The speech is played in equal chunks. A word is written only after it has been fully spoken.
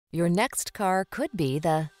Your next car could be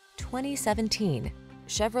the 2017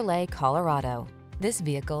 Chevrolet Colorado. This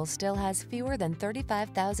vehicle still has fewer than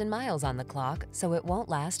 35,000 miles on the clock, so it won't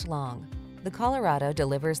last long. The Colorado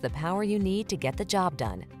delivers the power you need to get the job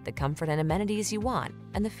done, the comfort and amenities you want,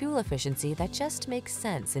 and the fuel efficiency that just makes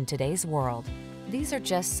sense in today's world. These are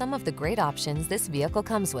just some of the great options this vehicle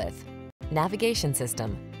comes with: navigation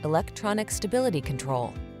system, electronic stability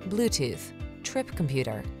control, Bluetooth, trip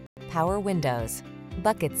computer, power windows,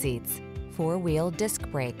 bucket seats, four-wheel disc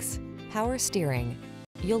brakes, power steering.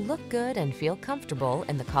 You'll look good and feel comfortable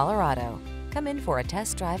in the Colorado. Come in for a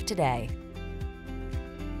test drive today.